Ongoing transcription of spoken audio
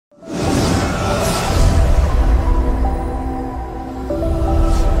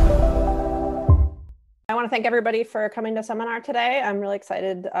to thank everybody for coming to seminar today. I'm really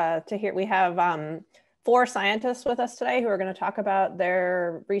excited to hear. We have 4 scientists with us today who are going to talk about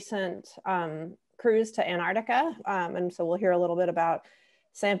their recent cruise to Antarctica. And so we'll hear a little bit about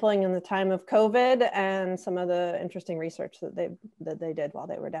sampling in the time of COVID and some of the interesting research that they did while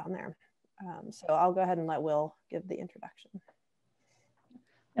they were down there. So I'll go ahead and let Will give the introduction.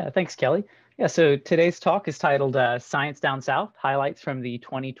 Yeah, thanks, Kelly. Yeah, so today's talk is titled Science Down South, Highlights from the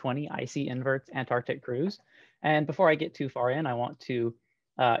 2020 ICYINVERTS Antarctic Cruise. And before I get too far in, I want to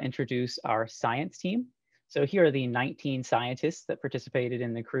introduce our science team. So here are the 19 scientists that participated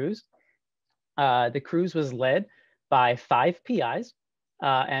in the cruise. The cruise was led by 5 PIs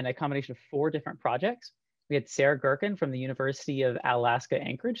and a combination of 4 different projects. We had Sarah Gherkin from the University of Alaska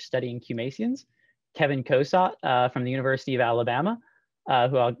Anchorage studying cumasians, Kevin Kosot from the University of Alabama,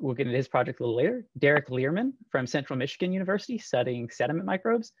 we'll get into his project a little later, Derek Learman from Central Michigan University studying sediment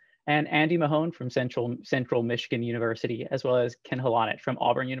microbes, and Andy Mahone from Central Michigan University, as well as Ken Holanet from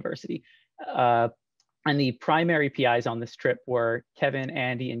Auburn University. And the primary PIs on this trip were Kevin,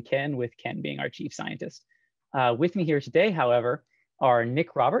 Andy, and Ken, with Ken being our chief scientist. With me here today, however, are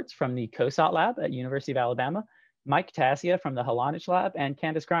Nick Roberts from the Kosot Lab at University of Alabama, Mike Tassia from the Holanet Lab, and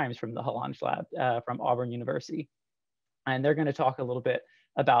Candace Grimes from the Holanet Lab from Auburn University. And they're going to talk a little bit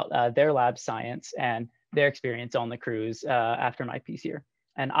about their lab science and their experience on the cruise after my piece here.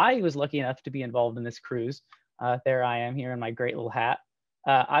 And I was lucky enough to be involved in this cruise. There I am here in my great little hat.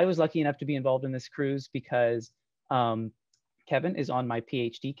 I was lucky enough to be involved in this cruise because Kevin is on my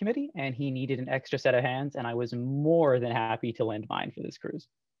PhD committee and he needed an extra set of hands, and I was more than happy to lend mine for this cruise.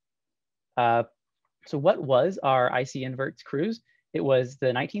 So what was our ICYINVERTS cruise? It was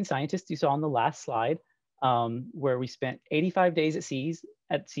the 19 scientists you saw on the last slide, where we spent 85 days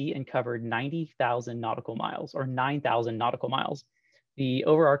at sea and covered 90,000 nautical miles, or 9,000 nautical miles. The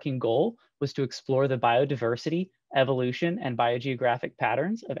overarching goal was to explore the biodiversity, evolution, and biogeographic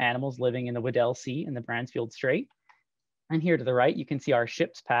patterns of animals living in the Weddel Sea and the Bransfield Strait. And here to the right, you can see our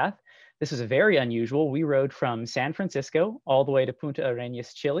ship's path. This was very unusual. We rode from San Francisco all the way to Punta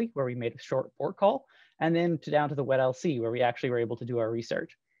Arenas, Chile, where we made a short port call, and then down to the Weddel Sea, where we actually were able to do our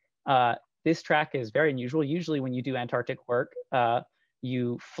research. This track is very unusual. Usually when you do Antarctic work,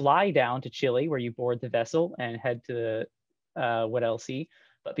 you fly down to Chile where you board the vessel and head to the Weddel Sea.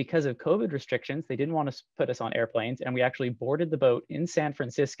 But because of COVID restrictions, they didn't want to put us on airplanes, and we actually boarded the boat in San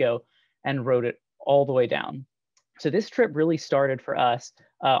Francisco and rode it all the way down. So this trip really started for us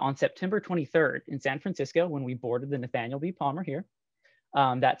on September 23rd in San Francisco when we boarded the Nathaniel B here.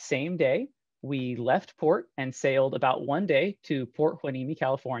 That same day, we left port and sailed about 1 day to Port Hueneme,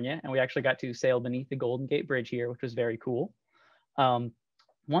 California, and we actually got to sail beneath the Golden Gate Bridge here, which was very cool.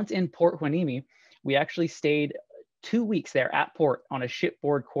 Once in Port Hueneme, we actually stayed 2 weeks there at port on a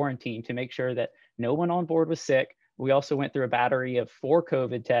shipboard quarantine to make sure that no one on board was sick. We also went through a battery of 4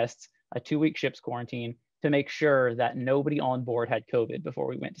 COVID tests, a 2-week ship's quarantine, to make sure that nobody on board had COVID before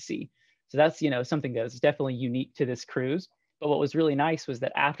we went to sea. So that's, something that's definitely unique to this cruise. But what was really nice was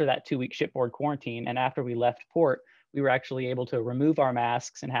that after that 2-week shipboard quarantine and after we left port, we were actually able to remove our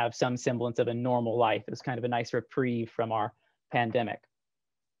masks and have some semblance of a normal life. It was kind of a nice reprieve from our pandemic.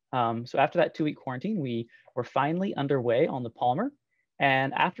 So after that 2-week quarantine, we were finally underway on the Palmer.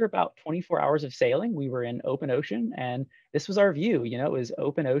 And after about 24 hours of sailing, we were in open ocean, and this was our view. It was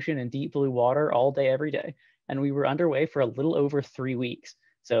open ocean and deep blue water all day, every day. And we were underway for a little over 3 weeks.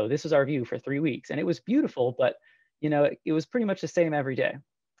 So this was our view for 3 weeks, and it was beautiful, but it was pretty much the same every day.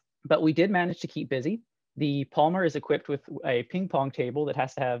 But we did manage to keep busy. The Palmer is equipped with a ping pong table that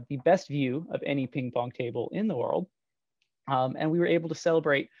has to have the best view of any ping pong table in the world. And we were able to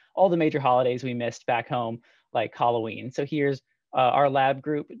celebrate all the major holidays we missed back home, like Halloween. So here's our lab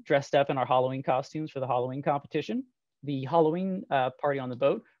group dressed up in our Halloween costumes for the Halloween competition. The Halloween party on the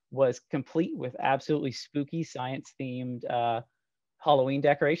boat was complete with absolutely spooky science-themed Halloween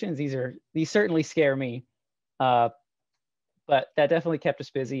decorations. These certainly scare me. But that definitely kept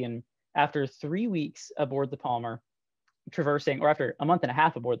us busy. And after 3 weeks aboard the Palmer, or after a month and a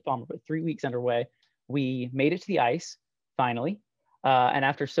half aboard the Palmer, but 3 weeks underway, we made it to the ice, finally. And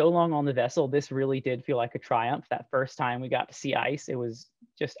after so long on the vessel, this really did feel like a triumph. That first time we got to see ice, it was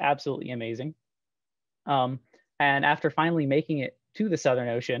just absolutely amazing. And after finally making it to the Southern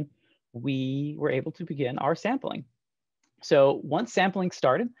Ocean, we were able to begin our sampling. So once sampling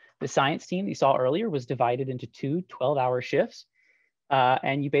started, the science team that you saw earlier was divided into 2 12-hour shifts.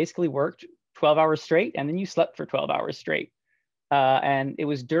 And you basically worked 12 hours straight, and then you slept for 12 hours straight. And it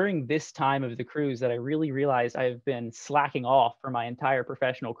was during this time of the cruise that I really realized I've been slacking off for my entire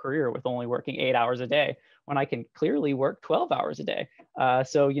professional career with only working 8 hours a day when I can clearly work 12 hours a day.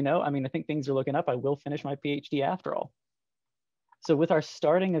 So, you know, I mean, I think things are looking up. I will finish my PhD after all. So with our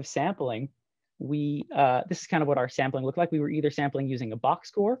starting of sampling, this is kind of what our sampling looked like. We were either sampling using a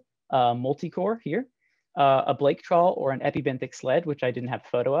box core, multi-core here, a Blake trawl, or an epibenthic sled, which I didn't have a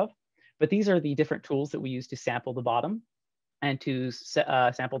photo of. But these are the different tools that we use to sample the bottom and to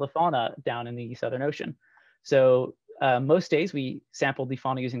sample the fauna down in the Southern Ocean. So most days we sampled the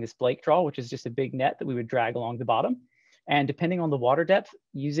fauna using this Blake trawl, which is just a big net that we would drag along the bottom. And depending on the water depth,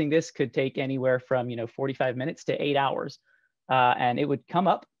 using this could take anywhere from 45 minutes to 8 hours. And it would come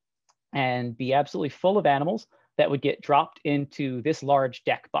up and be absolutely full of animals that would get dropped into this large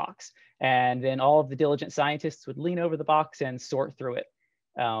deck box. And then all of the diligent scientists would lean over the box and sort through it.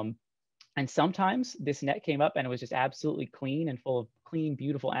 And sometimes this net came up and it was just absolutely clean and full of clean,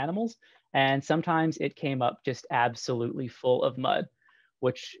 beautiful animals. And sometimes it came up just absolutely full of mud,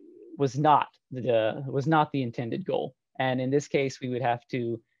 which was not the intended goal. And in this case, we would have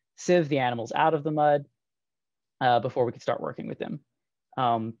to sieve the animals out of the mud before we could start working with them.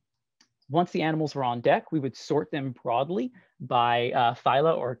 Once the animals were on deck, we would sort them broadly by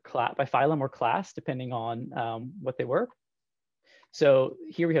phylum or class, depending on what they were. So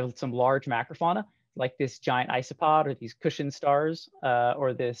here we have some large macrofauna, like this giant isopod, or these cushion stars,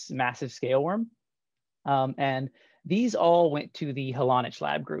 or this massive scale worm. And these all went to the Halonich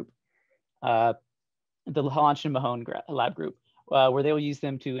lab group, the Halonich and Mahone lab group, where they will use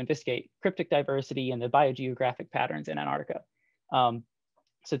them to investigate cryptic diversity and the biogeographic patterns in Antarctica.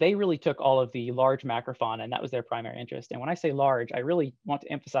 So they really took all of the large macrofauna, and that was their primary interest. And when I say large, I really want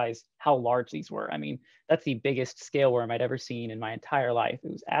to emphasize how large these were. I mean, that's the biggest scale worm I'd ever seen in my entire life.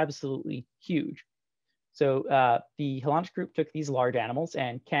 It was absolutely huge. So the Halonich group took these large animals,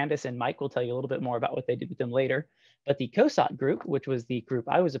 and Candace and Mike will tell you a little bit more about what they did with them later. But the COSOT group, which was the group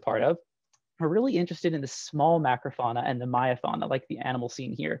I was a part of, were really interested in the small macrofauna and the myofauna, like the animal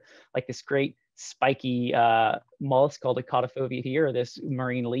seen here, like this great spiky mollusk called a caudophobia here, or this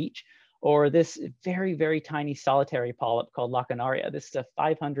marine leech, or this very, very tiny solitary polyp called Lacanaria. This is a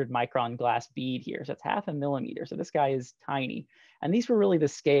 500 micron glass bead here, so it's 0.5 millimeter. So this guy is tiny. And these were really the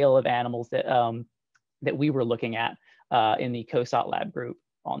scale of animals that, that we were looking at in the COSOT lab group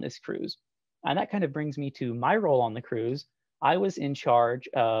on this cruise. And that kind of brings me to my role on the cruise. I was in charge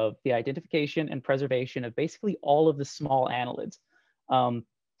of the identification and preservation of basically all of the small annelids.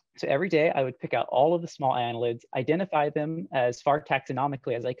 So every day I would pick out all of the small annelids, identify them as far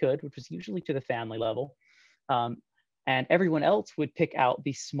taxonomically as I could, which was usually to the family level. And everyone else would pick out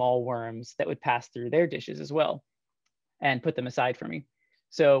the small worms that would pass through their dishes as well and put them aside for me.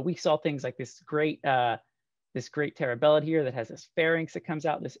 So we saw things like this great terabellid here that has this pharynx that comes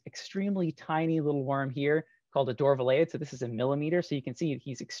out, this extremely tiny little worm here called a dorvalaid. So this is a millimeter. So you can see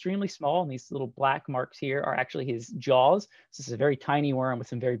he's extremely small, and these little black marks here are actually his jaws. So this is a very tiny worm with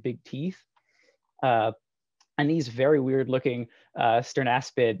some very big teeth. And these very weird looking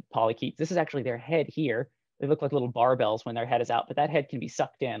sternaspid polychaetes, this is actually their head here. They look like little barbells when their head is out, but that head can be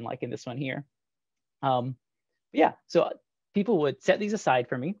sucked in, like in this one here. Yeah, so people would set these aside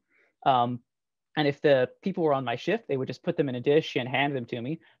for me. And if the people were on my shift, they would just put them in a dish and hand them to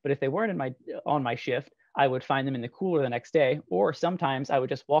me. But if they weren't on my shift, I would find them in the cooler the next day, or sometimes I would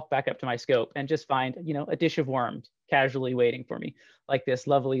just walk back up to my scope and just find, a dish of worms casually waiting for me, like this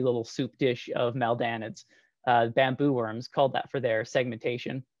lovely little soup dish of Maldanids, bamboo worms, called that for their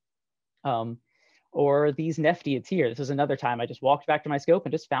segmentation. Or these Nephtiids here. This was another time I just walked back to my scope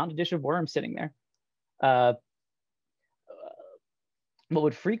and just found a dish of worms sitting there. What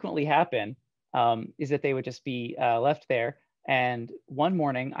would frequently happen is that they would just be left there. And one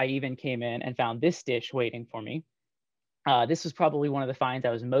morning, I even came in and found this dish waiting for me. This was probably one of the finds I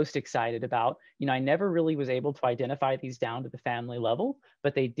was most excited about. I never really was able to identify these down to the family level,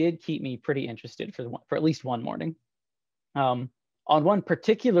 but they did keep me pretty interested for at least one morning. On one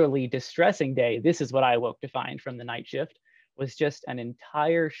particularly distressing day, this is what I awoke to find from the night shift, was just an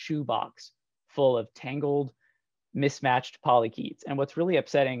entire shoebox full of tangled, mismatched polychaetes. And what's really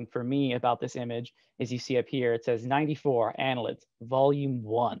upsetting for me about this image is you see up here, it says 94 annelids, volume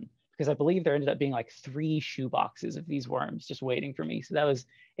 1, because I believe there ended up being like 3 shoeboxes of these worms just waiting for me. So that was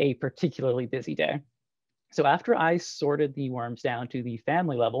a particularly busy day. So after I sorted the worms down to the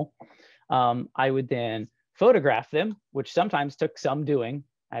family level, I would then photograph them, which sometimes took some doing,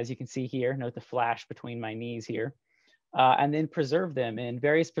 as you can see here, note the flash between my knees here, and then preserve them in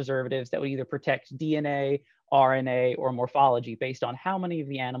various preservatives that would either protect DNA, RNA, or morphology based on how many of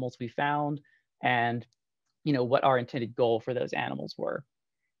the animals we found and what our intended goal for those animals were.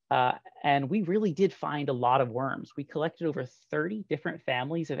 And we really did find a lot of worms. We collected over 30 different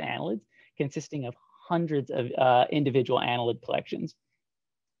families of annelids, consisting of hundreds of individual annelid collections.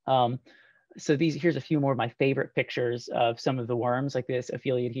 So here's a few more of my favorite pictures of some of the worms, like this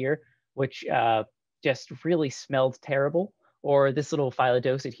Apheliid here, which just really smelled terrible. Or this little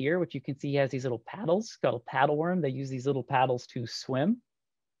Phylodocid here, which you can see has these little paddles. It's called a paddle worm. They use these little paddles to swim.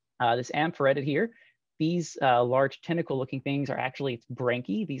 This Amphoretid here, these large tentacle-looking things are actually its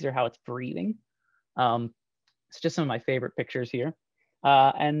branchiae. These are how it's breathing. It's just some of my favorite pictures here.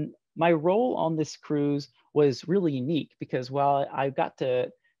 And my role on this cruise was really unique because while I got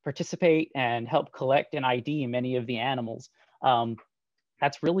to participate and help collect and ID many of the animals,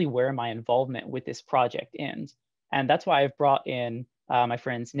 that's really where my involvement with this project ends. And that's why I've brought in my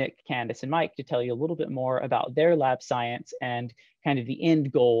friends Nick, Candace, and Mike to tell you a little bit more about their lab science and kind of the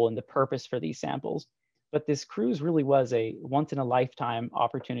end goal and the purpose for these samples. But this cruise really was a once-in-a-lifetime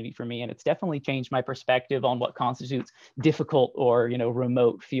opportunity for me, and it's definitely changed my perspective on what constitutes difficult or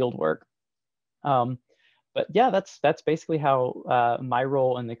remote field work. But yeah, that's basically how my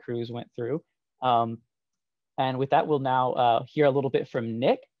role in the cruise went through. And with that, we'll now hear a little bit from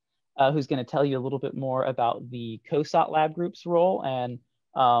Nick, who's going to tell you a little bit more about the COSOT Lab Group's role and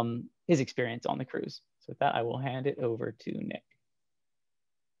his experience on the cruise. So with that, I will hand it over to Nick.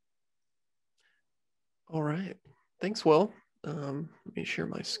 All right, thanks, Will. Let me share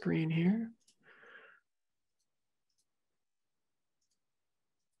my screen here.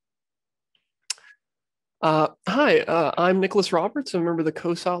 Hi, I'm Nicholas Roberts. I'm a member of the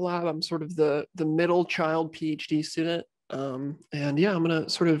COSOT Lab. I'm sort of the middle child PhD student. And yeah, I'm gonna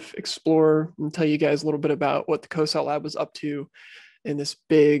sort of explore and tell you guys a little bit about what the COSOT Lab was up to in this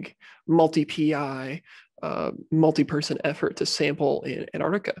big multi-PI, multi-person effort to sample in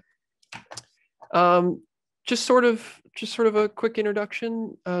Antarctica. Just sort of a quick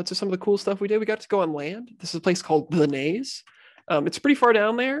introduction to some of the cool stuff we did. We got to go on land. This is a place called Ballentine. It's pretty far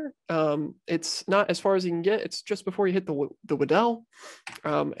down there. It's not as far as you can get. It's just before you hit the Weddel,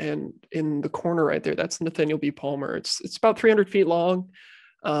 and in the corner right there, that's Nathaniel B. Palmer. It's about 300 feet long,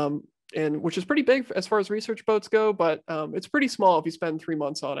 and which is pretty big as far as research boats go, but it's pretty small if you spend 3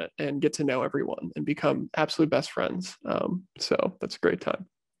 months on it and get to know everyone and become absolute best friends. So that's a great time.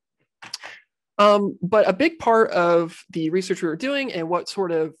 But a big part of the research we were doing and what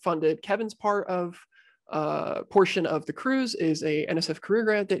sort of funded Kevin's part of portion of the cruise is a NSF career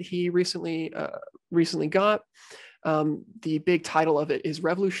grant that he recently got. The big title of it is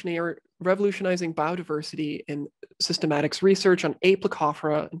Revolutionizing Biodiversity in Systematics Research on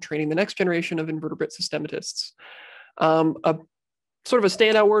Aplacophora and Training the Next Generation of Invertebrate Systematists. A sort of a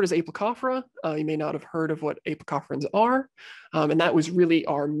standout word is Aplacophora. You may not have heard of what aplacophorans are, and that was really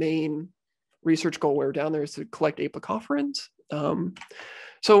our main research goal while we were down there, is to collect aplacophorans.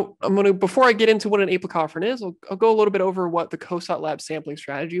 So before I get into what an aplacophoran is, I'll go a little bit over what the COSOT Lab sampling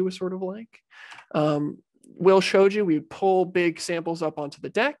strategy was sort of like. Will showed you, we'd pull big samples up onto the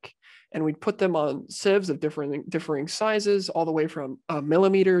deck and we'd put them on sieves of differing sizes, all the way from a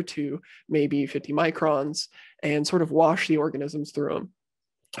millimeter to maybe 50 microns, and sort of wash the organisms through them.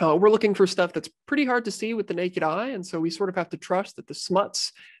 We're looking for stuff that's pretty hard to see with the naked eye, and so we sort of have to trust that the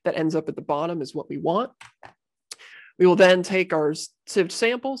smuts that ends up at the bottom is what we want. We will then take our sieved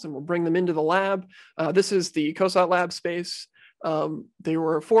samples and we'll bring them into the lab. This is the COSOT Lab space. There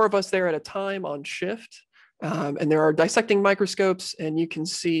were 4 of us there at a time on shift, and there are dissecting microscopes, and you can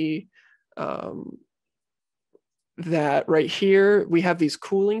see that right here, we have these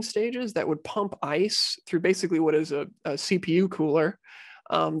cooling stages that would pump ice through basically what is a CPU cooler.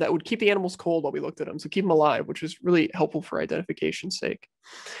 That would keep the animals cold while we looked at them, so keep them alive, which is really helpful for identification's sake.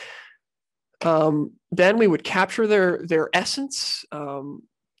 Then we would capture their essence.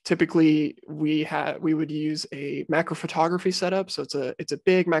 Typically, we would use a macrophotography setup, so it's a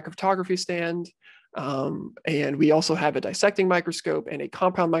big macrophotography stand, and we also have a dissecting microscope and a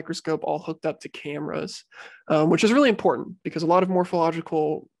compound microscope all hooked up to cameras, which is really important because a lot of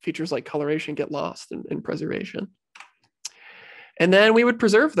morphological features like coloration get lost in preservation. And then we would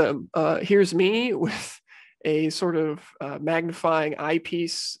preserve them. Here's me with a sort of magnifying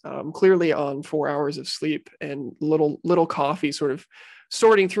eyepiece, clearly on 4 hours of sleep and little coffee, sort of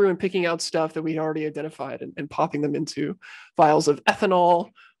sorting through and picking out stuff that we already identified and popping them into vials of ethanol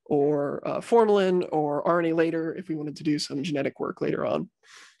or formalin or RNA later if we wanted to do some genetic work later on.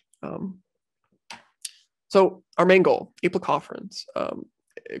 So our main goal, aplacophorans.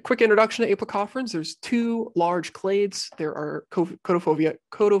 A quick introduction to aplacophorans. There's 2 large clades. There are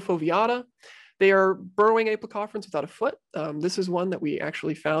Cotofoviata. They are burrowing aplacophorans without a foot. This is one that we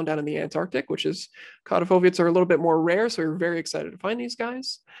actually found down in the Antarctic, which is caudifoveates are a little bit more rare, so we're very excited to find these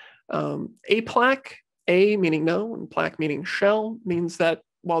guys. Aplac, A meaning no, and plaque meaning shell, means that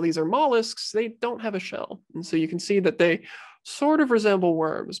while these are mollusks, they don't have a shell. And so you can see that they sort of resemble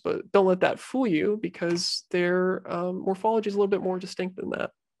worms, but don't let that fool you because their morphology is a little bit more distinct than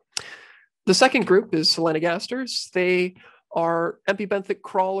that. The second group is Selenogasters. They are epibenthic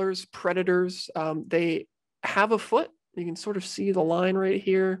crawlers, predators. They have a foot. You can sort of see the line right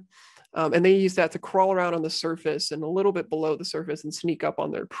here. And they use that to crawl around on the surface and a little bit below the surface and sneak up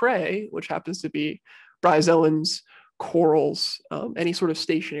on their prey, which happens to be bryozoans, corals, any sort of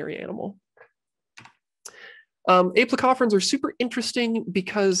stationary animal. Aplacophorans are super interesting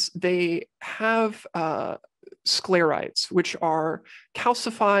because they have sclerites, which are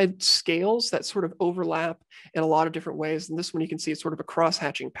calcified scales that sort of overlap in a lot of different ways. And this one you can see it's sort of a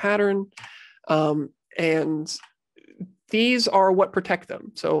cross-hatching pattern. And these are what protect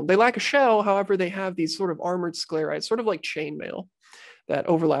them. So they lack a shell, however, they have these sort of armored sclerites, sort of like chainmail, that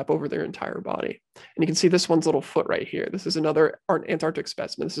overlap over their entire body. And you can see this one's little foot right here. This is another Antarctic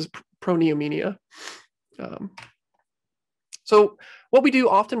specimen. This is Proneomenia. So what we do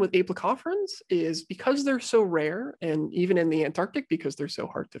often with aplacophorans is, because they're so rare, and even in the Antarctic because they're so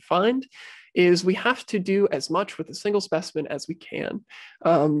hard to find, is we have to do as much with a single specimen as we can.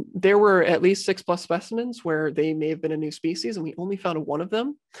 There were at least 6+ specimens where they may have been a new species, and we only found one of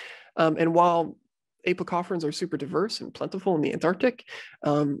them. And while aplacophorans are super diverse and plentiful in the Antarctic,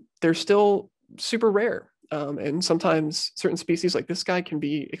 they're still super rare. And sometimes certain species like this guy can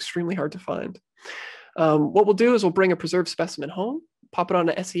be extremely hard to find. What we'll do is we'll bring a preserved specimen home, pop it on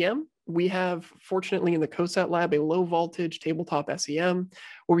an SEM. We have, fortunately, in the COSAT lab, a low voltage tabletop SEM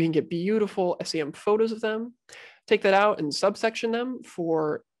where we can get beautiful SEM photos of them, take that out and subsection them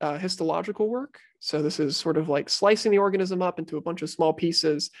for histological work. So this is sort of like slicing the organism up into a bunch of small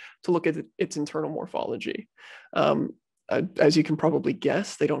pieces to look at its internal morphology. As you can probably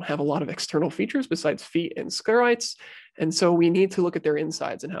guess, they don't have a lot of external features besides feet and sclerites. And so we need to look at their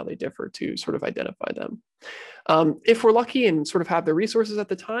insides and how they differ to sort of identify them. If we're lucky and sort of have the resources at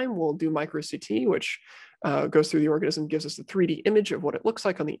the time, we'll do micro CT, which goes through the organism, gives us a 3D image of what it looks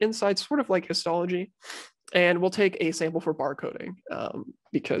like on the inside, sort of like histology. And we'll take a sample for barcoding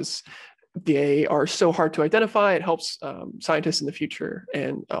because they are so hard to identify. It helps scientists in the future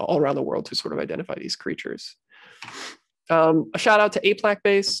and all around the world to sort of identify these creatures. A shout out to Aplac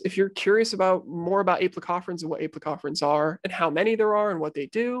Base. If you're curious about more about aplacophorans and what aplacophorans are and how many there are and what they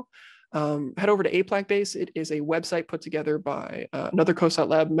do, head over to Aplac Base. It is a website put together by another COSAT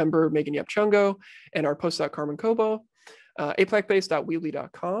lab member, Megan Yapchungo, and our postdoc, Carmen Cobo,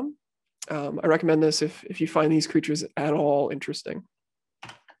 aplacbase.weebly.com. I recommend this if you find these creatures at all interesting.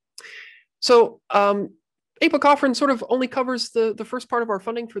 So aplacophorans sort of only covers the first part of our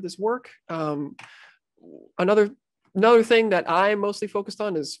funding for this work. Another thing that I'm mostly focused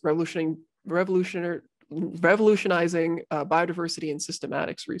on is revolutionizing biodiversity and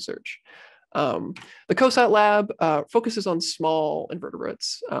systematics research. The COSAT lab focuses on small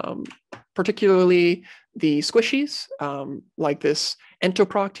invertebrates, particularly the squishies, like this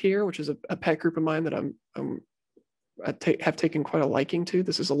entoproct here, which is a pet group of mine that I have taken quite a liking to.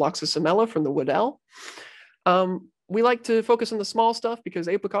 This is a Loxosamella from the Weddel. We like to focus on the small stuff because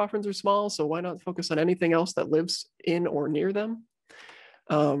aplacophorans are small, so why not focus on anything else that lives in or near them?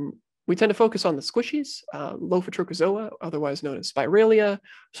 We tend to focus on the squishies. Lophotrochozoa, otherwise known as Spiralia,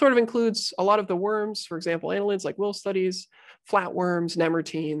 sort of includes a lot of the worms, for example, annelids like will studies, flatworms,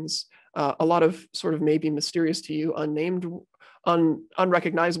 nemertines, a lot of sort of maybe mysterious to you,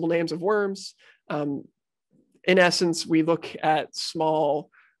 unrecognizable names of worms. In essence, we look at small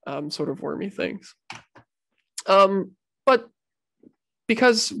sort of wormy things. But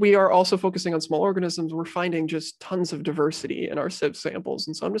because we are also focusing on small organisms, we're finding just tons of diversity in our sieve samples.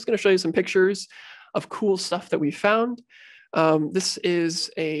 And so I'm just going to show you some pictures of cool stuff that we found. This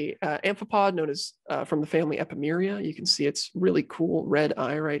is a amphipod known as from the family Epimeria. You can see its really cool red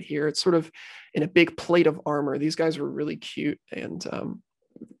eye right here. It's sort of in a big plate of armor. These guys were really cute and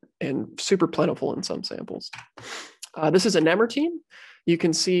super plentiful in some samples. This is a nemertine. You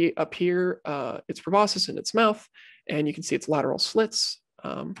can see up here its proboscis in its mouth, and you can see its lateral slits.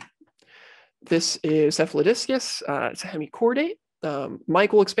 This is Cephalodiscus. It's a hemichordate.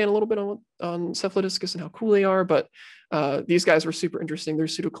 Mike will expand a little bit on Cephalodiscus and how cool they are, but these guys were super interesting. They're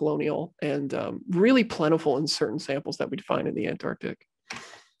pseudocolonial and really plentiful in certain samples that we'd find in the Antarctic.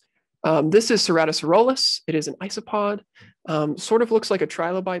 This is Ceratosaurus. It is an isopod. Sort of looks like a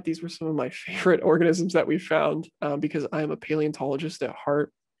trilobite. These were some of my favorite organisms that we found because I am a paleontologist at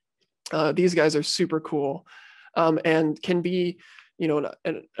heart. These guys are super cool, and can be, you know,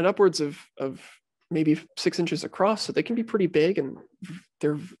 an upwards of maybe 6 inches across. So they can be pretty big, and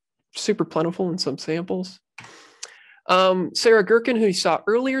they're super plentiful in some samples. Sarah Gherkin, who you saw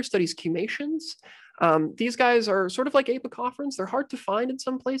earlier, studies chemations. These guys are sort of like apocophorans. They're hard to find in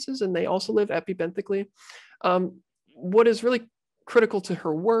some places, and they also live epibenthically. What is really critical to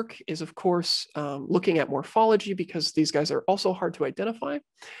her work is, of course, looking at morphology, because these guys are also hard to identify.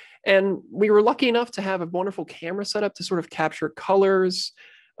 And we were lucky enough to have a wonderful camera setup to sort of capture colors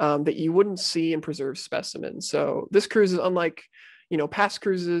that you wouldn't see in preserved specimens. So this cruise is unlike, you know, past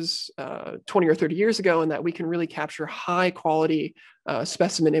cruises 20 or 30 years ago, in that we can really capture high quality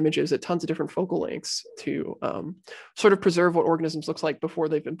specimen images at tons of different focal lengths to sort of preserve what organisms looks like before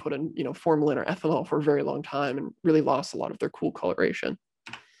they've been put in, you know, formalin or ethanol for a very long time, and really lost a lot of their cool coloration.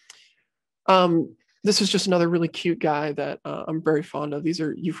 This is just another really cute guy that I'm very fond of. These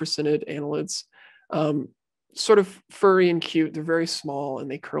are euphrosinid annelids, sort of furry and cute. They're very small,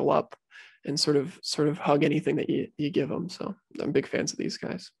 and they curl up and sort of hug anything that you give them. So I'm big fans of these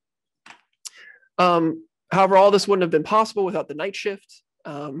guys. However, all this wouldn't have been possible without the night shift.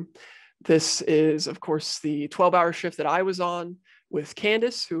 This is, of course, the 12-hour shift that I was on with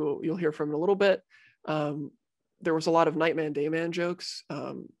Candace, who you'll hear from in a little bit. There was a lot of nightman, dayman jokes.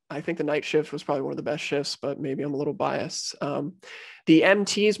 I think the night shift was probably one of the best shifts, but maybe I'm a little biased. The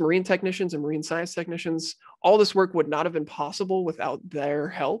MTs, marine technicians and marine science technicians, all this work would not have been possible without their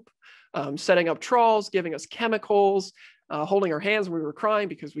help. Setting up trawls, giving us chemicals, holding our hands when we were crying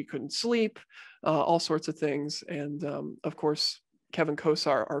because we couldn't sleep, all sorts of things. And of course, Kevin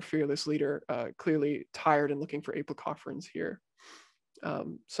Kosar, our fearless leader, clearly tired and looking for apocophorans here.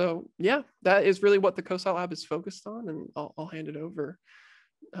 So yeah, that is really what the Kosar Lab is focused on, and I'll hand it over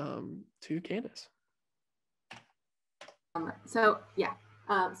to Candace. So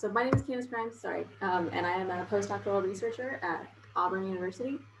my name is Candace Grimes, and I am a postdoctoral researcher at Auburn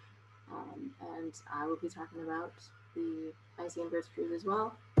University, and I will be talking about the ICYINVERTS cruise as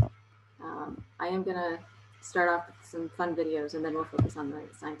well. I am gonna start off with some fun videos, and then we'll focus on the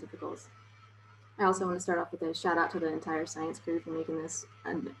scientific goals. I also want to start off with a shout out to the entire science crew for making this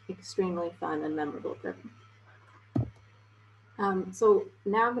an extremely fun and memorable trip. So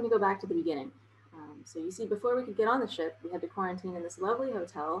now I'm going to go back to the beginning. So you see, before we could get on the ship, we had to quarantine in this lovely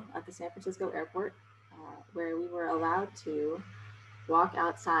hotel at the San Francisco airport, where we were allowed to walk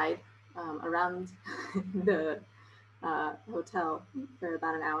outside around the hotel for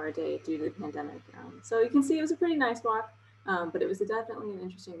about an hour a day due to the pandemic. So you can see it was a pretty nice walk, but it was definitely an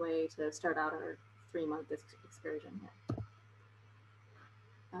interesting way to start out our 3-month excursion here.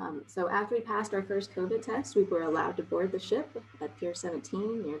 So after we passed our first COVID test, we were allowed to board the ship at Pier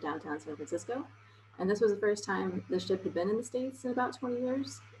 17 near downtown San Francisco. And this was the first time the ship had been in the States in about 20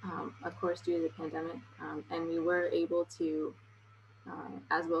 years, of course, due to the pandemic. And we were able to,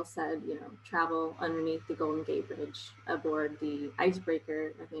 as Will said, you know, travel underneath the Golden Gate Bridge aboard the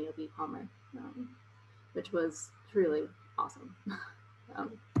icebreaker Nathaniel B, which was truly awesome.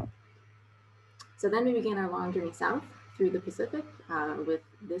 So then we began our long journey south through the Pacific with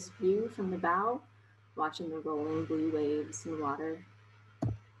this view from the bow, watching the rolling blue waves and water.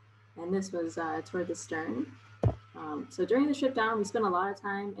 And this was toward the stern. So during the trip down, we spent a lot of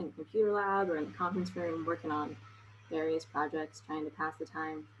time in the computer lab or in the conference room working on various projects, trying to pass the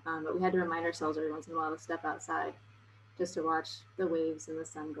time. But we had to remind ourselves every once in a while to step outside just to watch the waves and the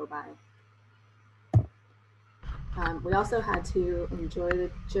sun go by. We also had to enjoy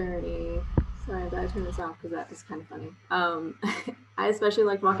the journey. Sorry, I gotta turn this off because that is kind of funny. I especially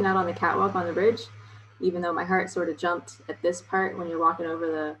liked walking out on the catwalk on the bridge, even though my heart sort of jumped at this part when you're walking over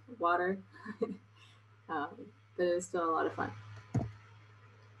the water. But it was still a lot of fun.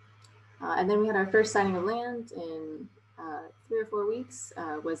 And then we had our first sighting of land in 3 or 4 weeks,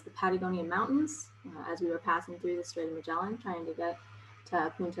 was the Patagonian Mountains, as we were passing through the Strait of Magellan, trying to get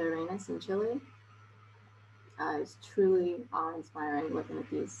to Punta Arenas in Chile. It was truly awe-inspiring looking at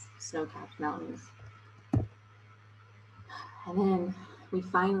these snow-capped mountains. And then we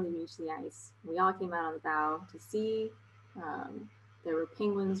finally reached the ice. We all came out on the bow to see. There were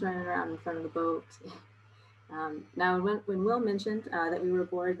penguins running around in front of the boat. Now, when Will mentioned that we were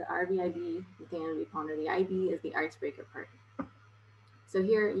aboard the RVIB, Nathaniel B, the IB is the icebreaker part. So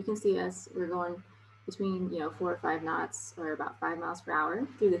here you can see us, we're going between 4 or 5 knots, or about 5 miles per hour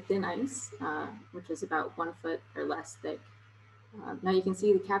through the thin ice, which is about 1 foot or less thick. Now you can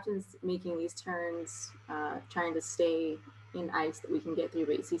see the captain's making these turns, trying to stay in ice that we can get through,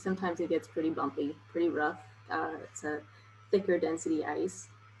 but you see sometimes it gets pretty bumpy, pretty rough. It's a thicker density ice.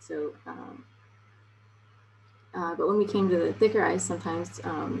 So But when we came to the thicker ice, sometimes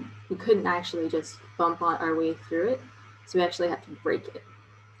we couldn't actually just bump on our way through it. So we actually had to break it.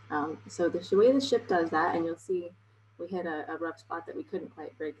 So the way the ship does that, and you'll see we hit a rough spot that we couldn't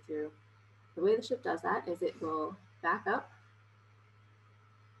quite break through. The way the ship does that is it will back up.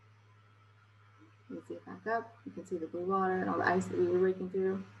 You can see it back up. You can see the blue water and all the ice that we were breaking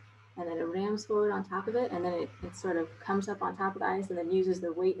through. And then it rams forward on top of it, and then it sort of comes up on top of the ice and then uses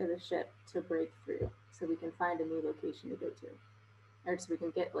the weight of the ship to break through so we can find a new location to go to. Or so we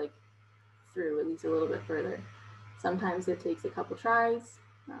can get like through at least a little bit further. Sometimes it takes a couple tries.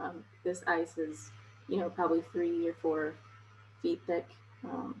 This ice is, you know, probably 3 or 4 feet thick,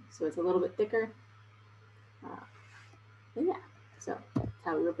 so it's a little bit thicker. But yeah, so that's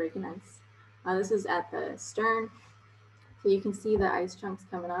how we were breaking ice. This is at the stern. So you can see the ice chunks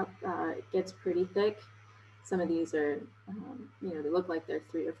coming up. It gets pretty thick. Some of these are, you know, they look like they're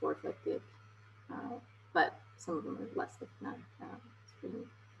 3 or 4 foot thick, but some of them are less thick than that. It's pretty neat.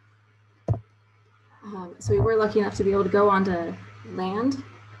 So we were lucky enough to be able to go onto land,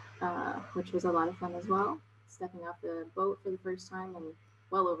 which was a lot of fun as well. Stepping off the boat for the first time in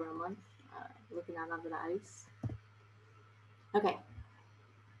well over a month, looking out onto the ice. Okay,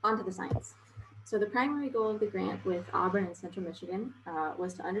 on to the science. So the primary goal of the grant with Auburn and Central Michigan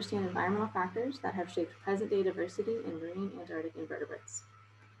was to understand environmental factors that have shaped present-day diversity in marine Antarctic invertebrates.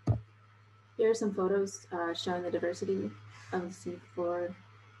 Here are some photos showing the diversity of the seafloor.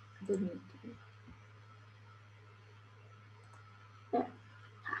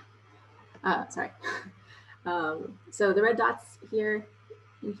 Sorry. So the red dots here,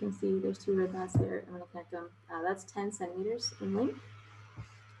 you can see there's 2 red dots there. I'm going to connect them. That's 10 centimeters in length.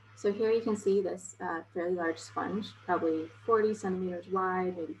 So here you can see this fairly large sponge, probably 40 centimeters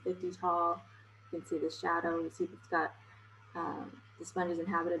wide, maybe 50 tall. You can see the shadow. You see it's got, the sponge is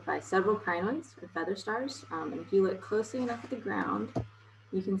inhabited by several crinoids or feather stars. And if you look closely enough at the ground,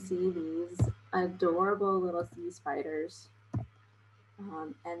 you can see these adorable little sea spiders.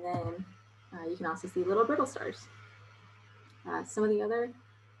 And then you can also see little brittle stars. Some of the other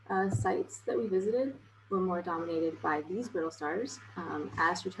sites that we visited were more dominated by these brittle stars,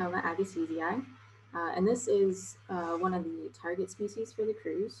 Astrotoma agassizii. And this is one of the target species for the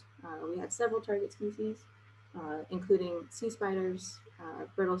cruise. We had several target species, including sea spiders,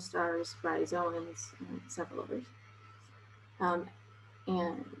 brittle stars, bryozoans, and several others.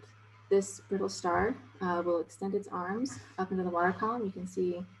 And this brittle star will extend its arms up into the water column. You can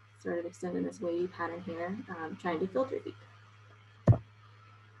see sort of extending this wavy pattern here, trying to filter feed.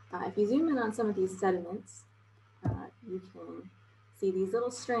 If you zoom in on some of these sediments, you can see these little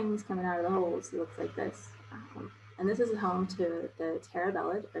strings coming out of the holes. It looks like this. And this is home to the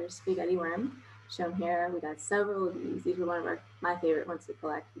terabellid, or spaghetti worm, shown here. We got several of these. These were one of my favorite ones to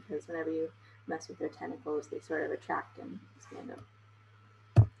collect because whenever you mess with their tentacles, they sort of retract and expand up.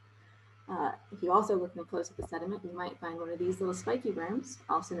 If you also look close at the sediment, you might find one of these little spiky worms,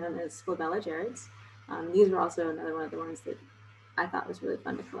 also known as Flabella gerrids. These were also another one of the ones that I thought was really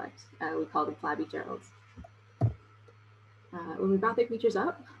fun to collect. We called them flabby gerrids. When we brought the creatures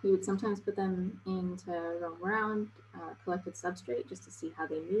up, we would sometimes put them in to roam around, collected substrate just to see how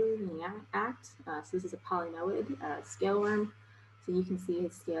they move and act. So this is a polynoid scale worm. So you can see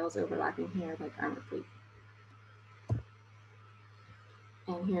his scales overlapping here like armor plate.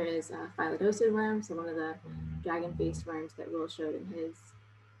 And here is a phyllodocid worm, so one of the dragon-faced worms that Will showed in his.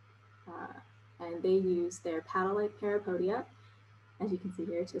 And they use their paddle-like parapodia, as you can see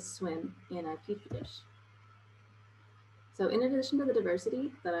here, to swim in a petri dish. So in addition to the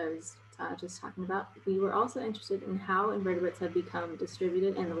diversity that I was just talking about, we were also interested in how invertebrates have become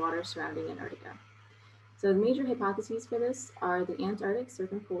distributed in the water surrounding Antarctica. So the major hypotheses for this are the Antarctic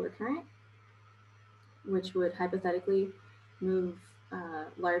circumpolar current, which would hypothetically move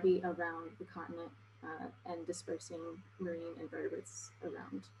larvae around the continent and dispersing marine invertebrates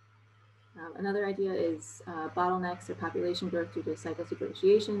around. Another idea is bottlenecks or population growth due to cyclic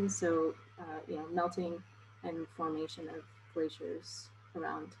glaciation, so you know, melting and formation of glaciers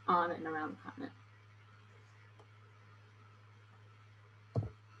on and around the continent.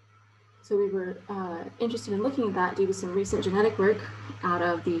 So we were interested in looking at that due to some recent genetic work out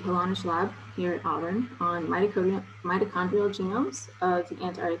of the Hellenisch lab here at Auburn on mitochondrial genomes of the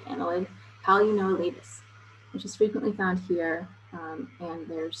Antarctic annelid Palynoelatus, which is frequently found here. And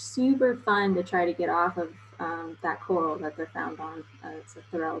they're super fun to try to get off of that coral that they're found on. It's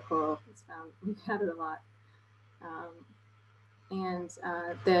a Thorella coral. It's found, we've had it a lot.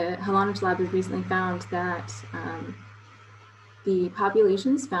 The Hellenisch lab has recently found that the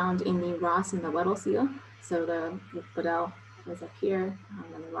populations found in the Ross and the Weddel seal, so the Weddel was up here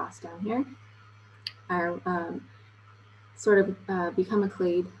and the Ross down here, are sort of become a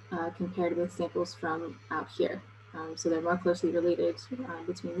clade compared with samples from out here. So they're more closely related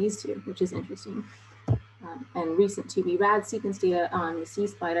between these two, which is interesting. And recent 2B rad sequence data on the sea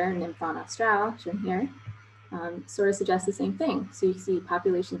spider, Nymphon australe, shown here, sort of suggests the same thing. So you see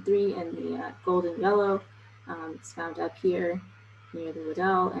population 3 in the golden yellow. It's found up here near the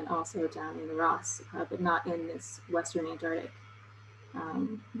Weddel and also down in the Ross, but not in this Western Antarctic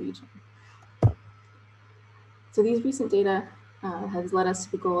region. So these recent data has led us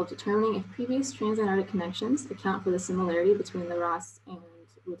to the goal of determining if previous transantarctic connections account for the similarity between the Ross and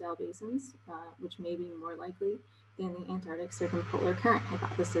Weddel basins, which may be more likely than the Antarctic circumpolar current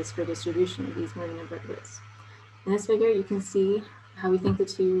hypothesis for distribution of these marine invertebrates. In this figure, you can see how we think the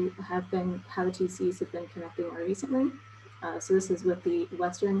two how the two seas have been connecting more recently. So this is with the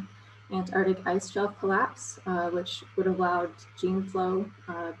Western Antarctic ice shelf collapse, which would have allowed gene flow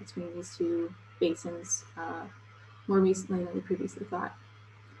between these two basins more recently than we previously thought.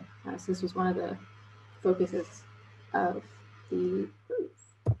 So this was one of the focuses of the cruise.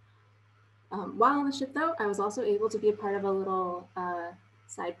 While on the ship, though, I was also able to be a part of a little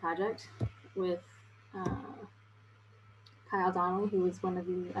side project with Kyle Donnelly, who was one of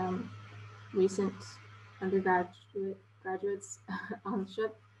the recent graduates on the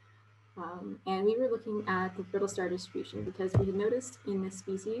ship. And we were looking at the brittle star distribution because we had noticed in this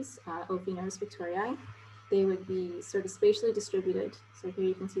species, Ophiuchus victoriae, they would be sort of spatially distributed. So here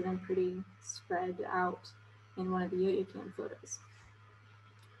you can see them pretty spread out in one of the yo-yo cam photos.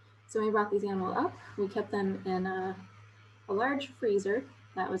 So when we brought these animals up, we kept them in a large freezer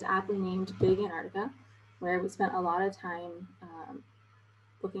that was aptly named Big Antarctica, where we spent a lot of time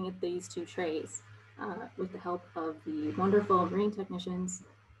looking at these two trays. With the help of the wonderful marine technicians,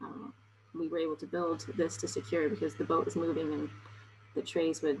 we were able to build this to secure because the boat was moving and the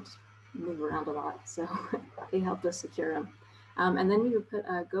trays would move around a lot. So they helped us secure them. And then we would put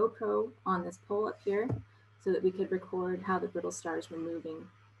a GoPro on this pole up here so that we could record how the brittle stars were moving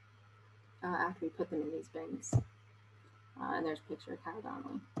after we put them in these bins. And there's a picture of Kyle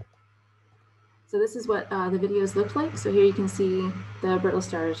Donnelly. So this is what the videos looked like. So here you can see the brittle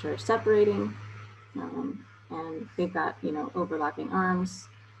stars are separating and they've got, overlapping arms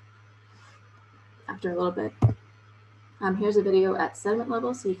after a little bit. Here's a video at sediment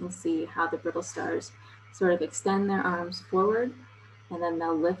level, so you can see how the brittle stars sort of extend their arms forward, and then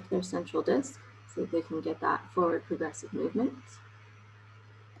they'll lift their central disc so that they can get that forward progressive movement.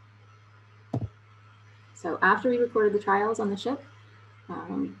 So after we recorded the trials on the ship,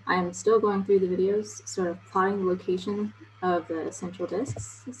 I'm still going through the videos, sort of plotting the location of the central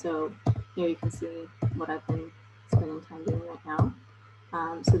discs. So here you can see what I've been spending time doing right now.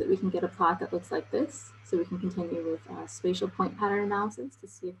 So that we can get a plot that looks like this. So we can continue with spatial point pattern analysis to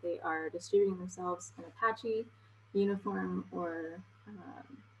see if they are distributing themselves in a patchy, uniform, or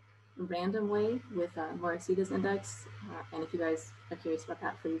random way with Morishita's index. And if you guys are curious about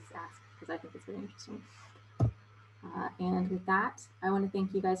that, please ask, because I think it's very interesting. And with that, I want to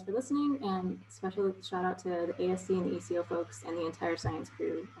thank you guys for listening, and special shout out to the ASC and the ECO folks and the entire science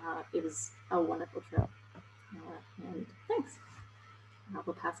crew. It was a wonderful trip. And thanks.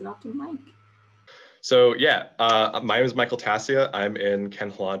 We'll pass it off to Mike. So yeah, my name is Michael Tassia. I'm in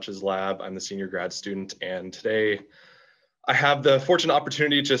Ken Halanch's lab. I'm the senior grad student, and today I have the fortunate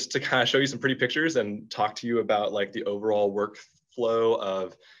opportunity just to kind of show you some pretty pictures and talk to you about like the overall workflow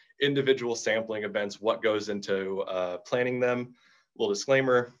of individual sampling events, what goes into planning them. Little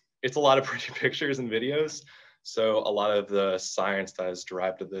disclaimer, it's a lot of pretty pictures and videos. So a lot of the science that is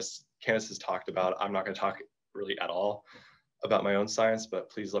derived of this, Candace has talked about. I'm not going to talk really at all about my own science, but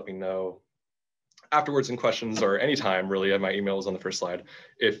please let me know afterwards in questions or anytime really. My email is on the first slide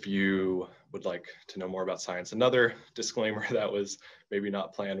if you would like to know more about science. Another disclaimer that was maybe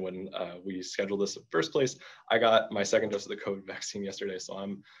not planned when we scheduled this in the first place, I got my second dose of the COVID vaccine yesterday, so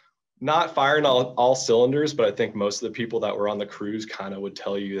I'm not firing all cylinders, but I think most of the people that were on the cruise kind of would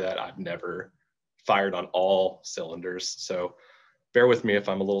tell you that I've never fired on all cylinders. So bear with me if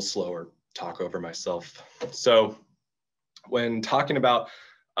I'm a little slower, talk over myself. So when talking about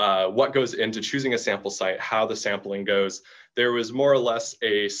what goes into choosing a sample site, how the sampling goes, there was more or less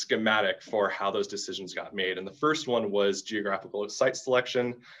a schematic for how those decisions got made. And the first one was geographical site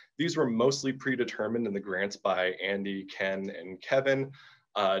selection. These were mostly predetermined in the grants by Andy, Ken, and Kevin,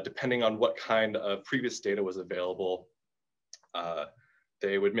 depending on what kind of previous data was available.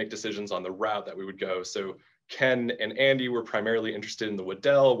 They would make decisions on the route that we would go. So Ken and Andy were primarily interested in the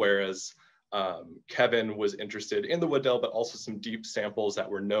Weddel, whereas Kevin was interested in the Weddel, but also some deep samples that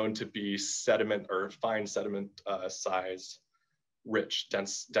were known to be sediment or fine sediment size rich,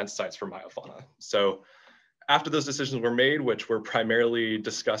 dense sites for myofauna. So after those decisions were made, which were primarily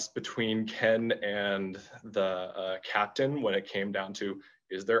discussed between Ken and the captain when it came down to,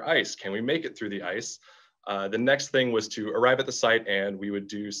 is there ice? Can we make it through the ice? The next thing was to arrive at the site, and we would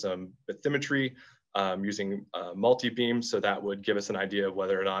do some bathymetry using multi-beam. So that would give us an idea of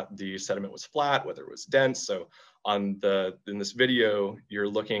whether or not the sediment was flat, whether it was dense. So in this video, you're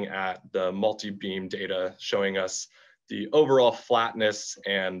looking at the multi-beam data showing us the overall flatness,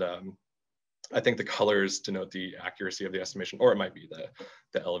 and I think the colors denote the accuracy of the estimation, or it might be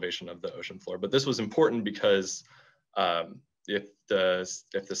the elevation of the ocean floor. But this was important because if the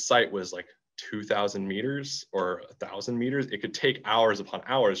site was like 2,000 meters or 1,000 meters, it could take hours upon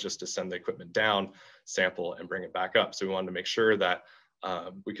hours just to send the equipment down, sample, and bring it back up. So we wanted to make sure that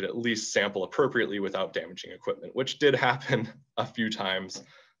we could at least sample appropriately without damaging equipment, which did happen a few times.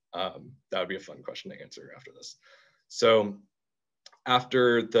 That would be a fun question to answer after this. So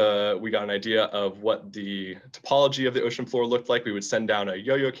after we got an idea of what the topology of the ocean floor looked like, we would send down a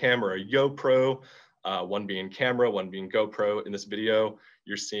yo-yo cam or a YoPro, one being camera, one being GoPro. In this video,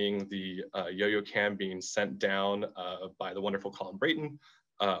 you're seeing the yo-yo cam being sent down by the wonderful Colin Brayton,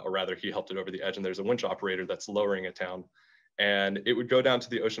 or rather he helped it over the edge, and there's a winch operator that's lowering it down. And it would go down to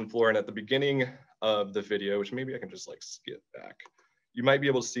the ocean floor, and at the beginning of the video, which maybe I can just like skip back, you might be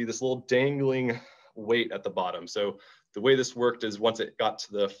able to see this little dangling weight at the bottom. So the way this worked is once it got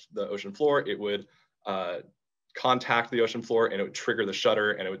to the ocean floor, it would contact the ocean floor and it would trigger the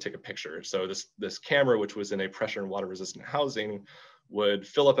shutter and it would take a picture. So this camera, which was in a pressure and water resistant housing, would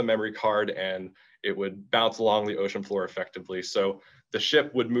fill up a memory card and it would bounce along the ocean floor effectively. So the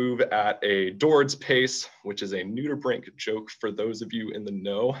ship would move at a Dord's pace, which is a Nudibranch joke for those of you in the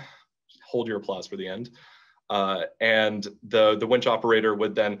know. Hold your applause for the end. And the winch operator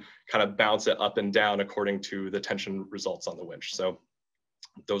would then kind of bounce it up and down according to the tension results on the winch. So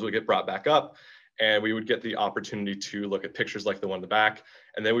those would get brought back up, and we would get the opportunity to look at pictures like the one in the back,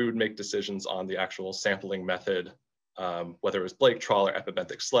 and then we would make decisions on the actual sampling method, whether it was Blake trawl or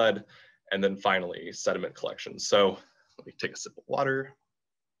epibenthic sled, and then finally sediment collection. So let me take a sip of water.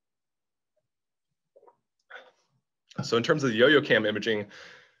 So in terms of the yo-yo cam imaging,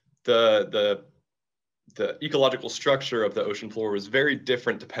 the ecological structure of the ocean floor was very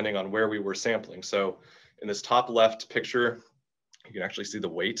different depending on where we were sampling. So in this top left picture, you can actually see the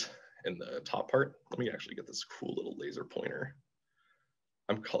weight in the top part. Let me actually get this cool little laser pointer.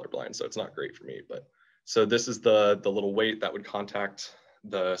 I'm colorblind, so it's not great for me, but so this is the little weight that would contact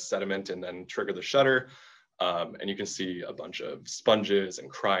the sediment and then trigger the shutter. And you can see a bunch of sponges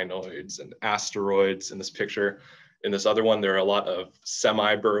and crinoids and asteroids in this picture. In this other one, there are a lot of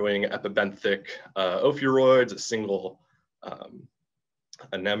semi-burrowing epibenthic ophiuroids, a single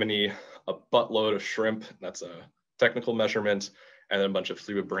anemone, a buttload of shrimp, that's a technical measurement, and then a bunch of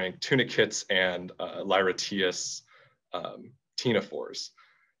flebobranch tunicates and Lyrateus ctenophores.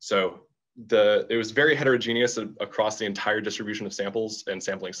 So it was very heterogeneous across the entire distribution of samples and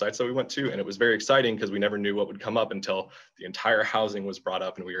sampling sites that we went to, and it was very exciting because we never knew what would come up until the entire housing was brought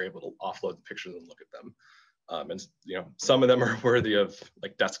up and we were able to offload the pictures and look at them. And you know, some of them are worthy of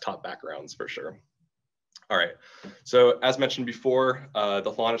like desktop backgrounds for sure. All right, so as mentioned before,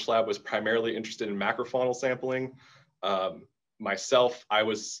 the Lanish lab was primarily interested in macrofaunal sampling. Myself, I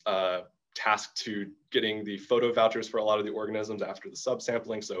was tasked to getting the photo vouchers for a lot of the organisms after the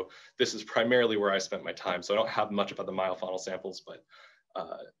subsampling. So this is primarily where I spent my time. So I don't have much about the myofaunal samples, but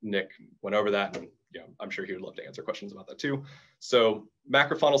Nick went over that, and you know, I'm sure he would love to answer questions about that too. So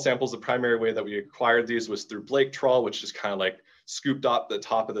macrofaunal samples, the primary way that we acquired these was through Blake trawl, which just kind of like scooped up the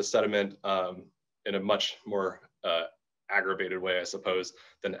top of the sediment in a much more aggravated way, I suppose,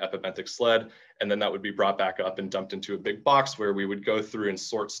 than epibenthic sled. And then that would be brought back up and dumped into a big box where we would go through and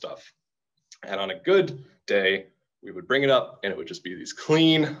sort stuff. And on a good day, we would bring it up and it would just be these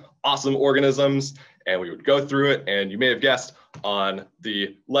clean, awesome organisms. And we would go through it. And you may have guessed, on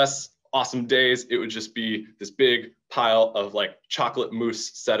the less awesome days, it would just be this big pile of like chocolate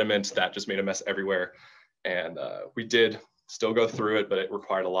mousse sediment that just made a mess everywhere. And we did still go through it, but it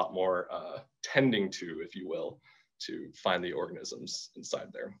required a lot more tending to, if you will, to find the organisms inside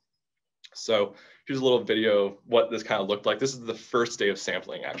there. So here's a little video of what this kind of looked like. This is the first day of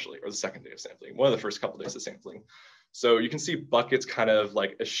sampling, actually, or the second day of sampling, one of the first couple of days of sampling. So you can see buckets kind of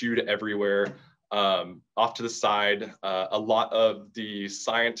like eschewed everywhere. Off to the side, a lot of the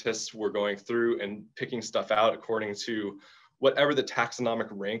scientists were going through and picking stuff out according to whatever the taxonomic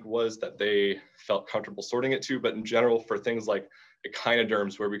rank was that they felt comfortable sorting it to. But in general, for things like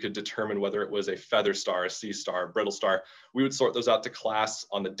echinoderms where we could determine whether it was a feather star, a sea star, a brittle star. We would sort those out to class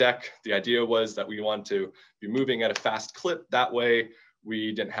on the deck. The idea was that we wanted to be moving at a fast clip. That way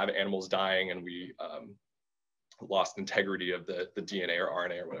we didn't have animals dying and we lost integrity of the DNA or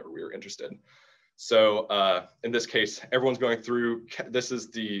RNA or whatever we were interested in. So in this case, everyone's going through, this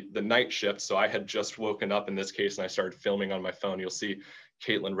is the night shift. So I had just woken up in this case and I started filming on my phone. You'll see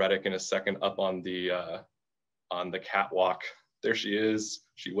Caitlin Reddick in a second up on the catwalk. There she is.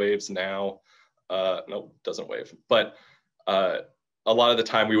 She waves now. Nope, doesn't wave. But a lot of the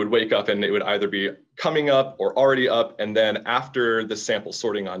time we would wake up and it would either be coming up or already up. And then after the sample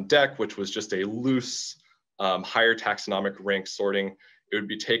sorting on deck, which was just a loose, higher taxonomic rank sorting, it would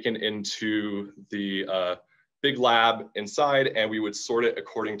be taken into the big lab inside and we would sort it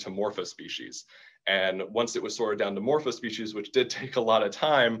according to morphospecies. And once it was sorted down to morphospecies, which did take a lot of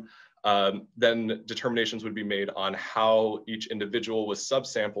time, then determinations would be made on how each individual was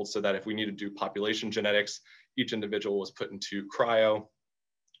subsampled so that if we needed to do population genetics, each individual was put into cryo,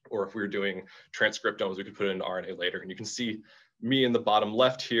 or if we were doing transcriptomes, we could put it in RNA later. And you can see me in the bottom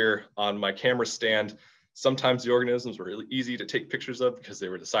left here on my camera stand. Sometimes the organisms were really easy to take pictures of because they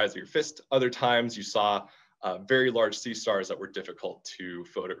were the size of your fist. Other times you saw very large sea stars that were difficult to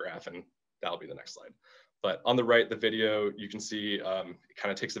photograph, and that'll be the next slide. But on the right, the video, you can see it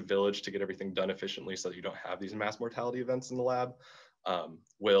kind of takes a village to get everything done efficiently so that you don't have these mass mortality events in the lab.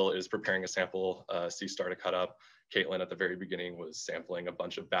 Will is preparing a sample sea star to cut up. Caitlin at the very beginning was sampling a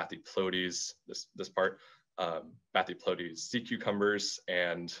bunch of Bathyplodes, this part, Bathyplodes sea cucumbers,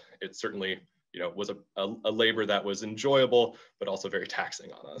 and it certainly was a labor that was enjoyable, but also very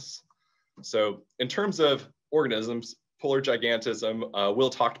taxing on us. So in terms of organisms, polar gigantism, Will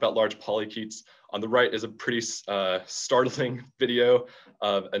talked about large polychaetes. On the right is a pretty startling video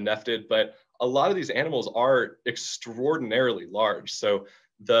of a nephid, but a lot of these animals are extraordinarily large. So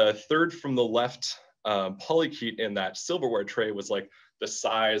the third from the left polychaete in that silverware tray was like the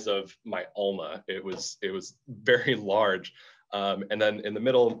size of my ulna. It was very large. And then in the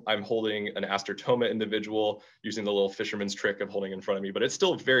middle, I'm holding an astertoma individual using the little fisherman's trick of holding in front of me, but it's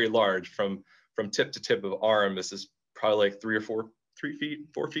still very large from tip to tip of arm. This is probably like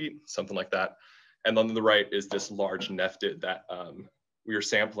 4 feet, something like that. And on the right is this large nephid that we were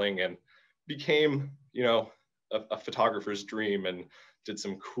sampling and became, a photographer's dream and did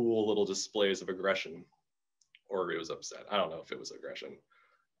some cool little displays of aggression, or it was upset. I don't know if it was aggression.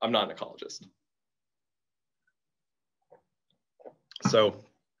 I'm not an ecologist. So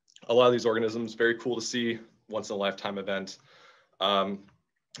a lot of these organisms, very cool to see, once in a lifetime event.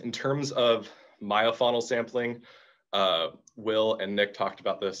 In terms of myofaunal sampling, Will and Nick talked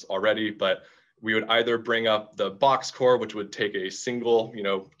about this already, but we would either bring up the box core, which would take a single,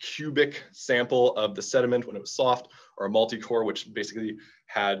 cubic sample of the sediment when it was soft, or a multi-core, which basically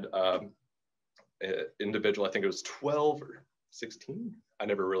had an individual, I think it was 12 or 16. I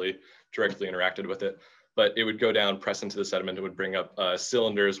never really directly interacted with it, but it would go down, press into the sediment. It would bring up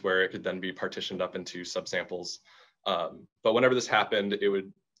cylinders where it could then be partitioned up into subsamples. But whenever this happened, it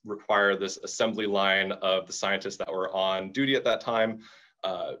would require this assembly line of the scientists that were on duty at that time,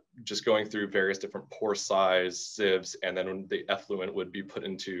 just going through various different pore size sieves, and then the effluent would be put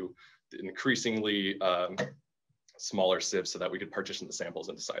into the increasingly smaller sieves so that we could partition the samples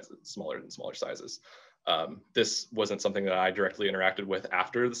into sizes, smaller and smaller sizes. This wasn't something that I directly interacted with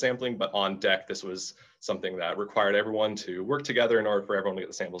after the sampling, but on deck, this was something that required everyone to work together in order for everyone to get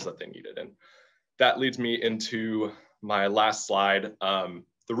the samples that they needed. And that leads me into my last slide.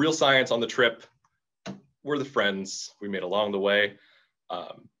 The real science on the trip were the friends we made along the way.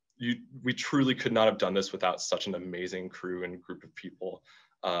 We truly could not have done this without such an amazing crew and group of people.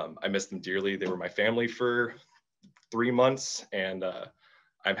 I miss them dearly. They were my family for 3 months, and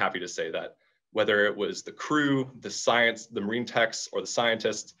I'm happy to say that whether it was the crew, the science, the marine techs, or the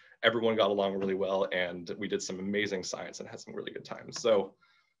scientists, everyone got along really well, and we did some amazing science and had some really good times. So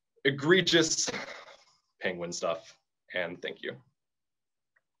egregious penguin stuff, and thank you.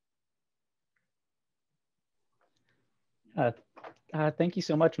 Thank you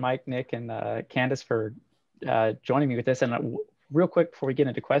so much, Mike, Nick, and Candace for joining me with this. And real quick, before we get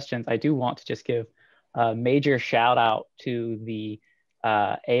into questions, I do want to just give a major shout out to the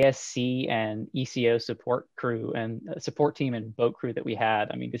ASC and ECO support crew and support team and boat crew that we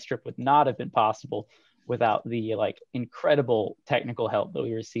had. I mean, this trip would not have been possible without the incredible technical help that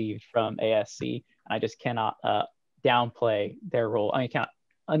we received from ASC. And I just cannot downplay their role. I mean, cannot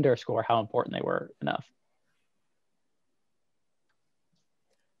underscore how important they were enough.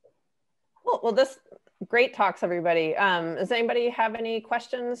 Well, this great talks, everybody. Does anybody have any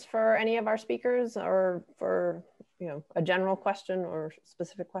questions for any of our speakers or for a general question or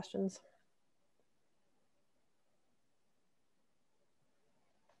specific questions?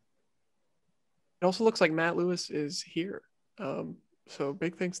 It also looks like Matt Lewis is here. So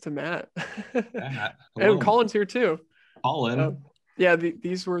big thanks to Matt. And Colin's here too. Colin. Yeah,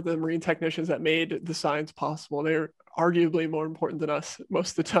 these were the marine technicians that made the science possible. They're arguably more important than us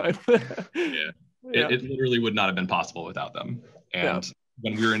most of the time. It literally would not have been possible without them. And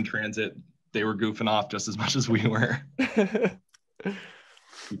when we were in transit, they were goofing off just as much as we were.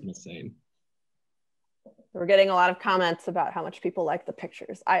 Keeping us sane. We're getting a lot of comments about how much people like the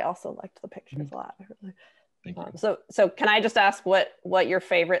pictures. I also liked the pictures a lot. Thank you. So can I just ask what your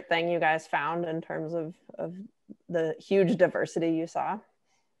favorite thing you guys found in terms of the huge diversity you saw?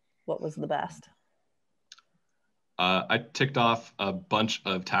 What was the best? I ticked off a bunch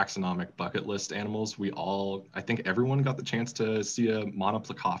of taxonomic bucket list animals. I think everyone got the chance to see a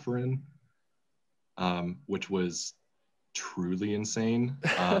monoplacophorine, which was truly insane.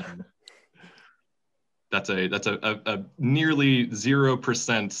 That's a nearly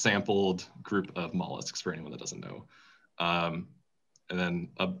 0% sampled group of mollusks for anyone that doesn't know. And then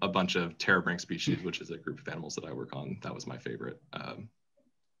a bunch of terebranch species, which is a group of animals that I work on. That was my favorite.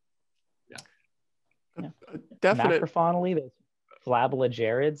 Definite. Macrofaunally, those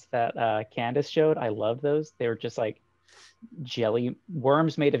flabellagerids that Candace showed, I love those. They were just like jelly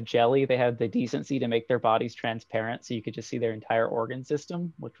worms made of jelly. They had the decency to make their bodies transparent so you could just see their entire organ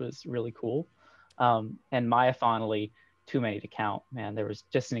system, which was really cool. And myofaunally, too many to count, man. There was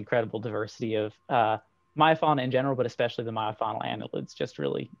just an incredible diversity of myofauna in general, but especially the myofaunal annelids just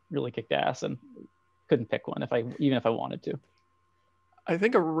really kicked ass, and couldn't pick one even if I wanted to. I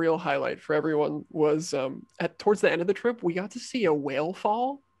think a real highlight for everyone was towards the end of the trip, we got to see a whale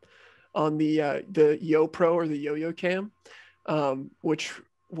fall on the YoPro or the yo-yo cam, which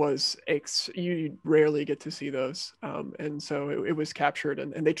was you rarely get to see those, and so it was captured,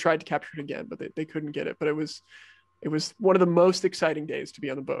 and they tried to capture it again, but they couldn't get it. But it was one of the most exciting days to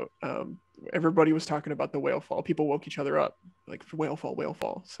be on the boat. Everybody was talking about the whale fall. People woke each other up like whale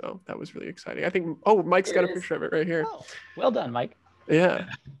fall. So that was really exciting. I think Mike's got a picture of it right here. Oh, well done, Mike. Yeah.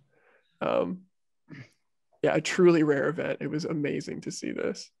 A truly rare event. It was amazing to see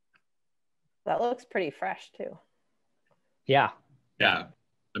this. That looks pretty fresh too. Yeah.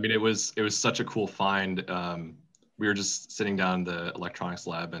 I mean, it was such a cool find. We were just sitting down in the electronics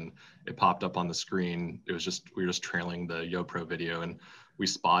lab and it popped up on the screen. We were just trailing the YoPro video and we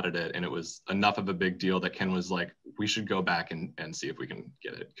spotted it, and it was enough of a big deal that Ken was like, we should go back and see if we can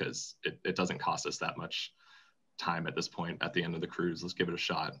get it, because it doesn't cost us that much time at this point at the end of the cruise. Let's give it a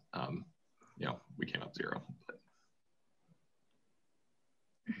shot. We came up 0. But.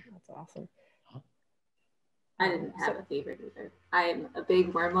 That's awesome. I didn't have a favorite either. I'm a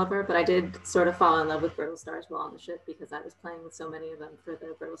big worm lover, but I did sort of fall in love with brittle stars while on the ship because I was playing with so many of them for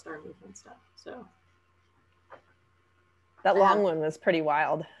the brittle star movement stuff. So that long one was pretty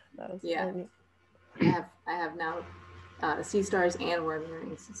wild. Really I have now sea stars and worm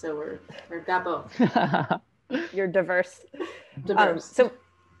earrings, so we've got both. You're diverse. So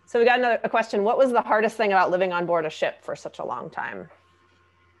we got a question. What was the hardest thing about living on board a ship for such a long time?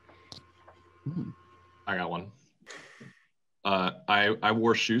 I got one. I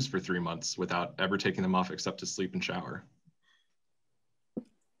wore shoes for 3 months without ever taking them off except to sleep and shower.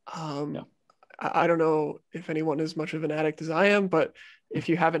 I don't know if anyone is much of an addict as I am, but if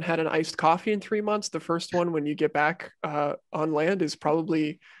you haven't had an iced coffee in 3 months, the first one when you get back on land is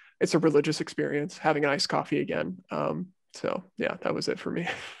probably, it's a religious experience having an iced coffee again. So yeah, that was it for me.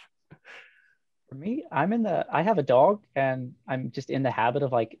 For me, I have a dog, and I'm just in the habit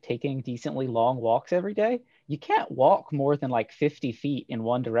of like taking decently long walks every day. You can't walk more than like 50 feet in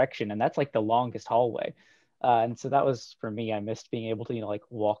one direction, and that's like the longest hallway. And so that was, for me, I missed being able to, like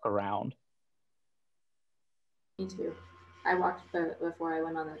walk around. Me too. I walked before I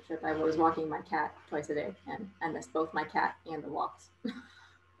went on the trip. I was walking my cat twice a day, and I missed both my cat and the walks.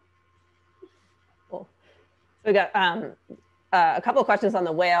 Cool. So we got a couple of questions on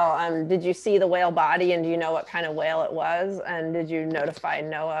the whale. Did you see the whale body, and do you know what kind of whale it was? And did you notify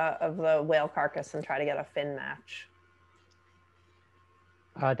NOAA of the whale carcass and try to get a fin match?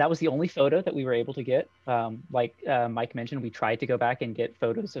 That was the only photo that we were able to get. Like Mike mentioned, we tried to go back and get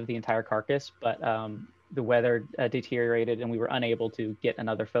photos of the entire carcass, but the weather deteriorated and we were unable to get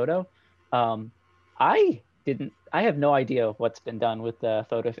another photo. I have no idea what's been done with the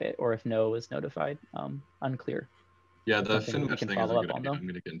photo of it, or if NOAA was notified. Unclear. Yeah, the fin match thing is a good idea. I'm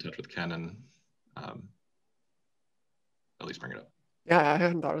going to get in touch with Ken and at least bring it up. Yeah, I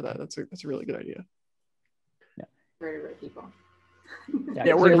hadn't thought of that. That's a really good idea. Yeah. Very rare people.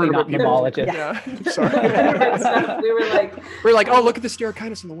 Yeah, clearly not mammalogists. Yeah, sorry. We were like, oh, look at the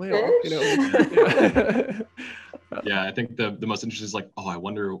Sterachinus and the whale. You know. Yeah, I think the most interesting is like, oh, I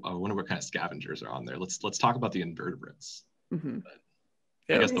wonder what kind of scavengers are on there. Let's talk about the invertebrates. Mm-hmm.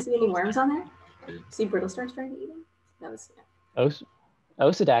 I guess Did you see any worms on there? See brittle stars trying to eat them? That was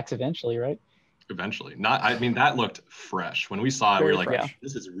Osidax eventually, right? Eventually. Not, I mean, that looked fresh. When we saw it, Very we were like, fresh.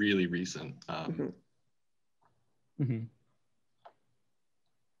 this is really recent.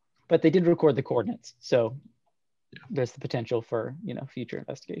 But they did record the coordinates, so there's the potential for, you know, future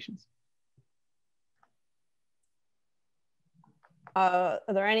investigations. Are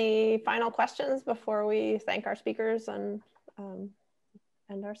there any final questions before we thank our speakers and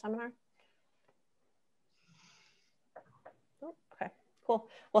end our seminar? Oh, okay, cool.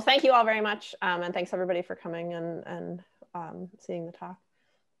 Well, thank you all very much, and thanks everybody for coming and seeing the talk.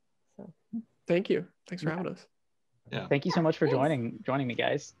 So, thank you. Thanks for having us. Yeah. Thank you so much for joining me,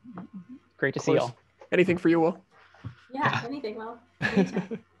 guys. Great to see y'all. Anything for you, Will? Yeah, anything, Will.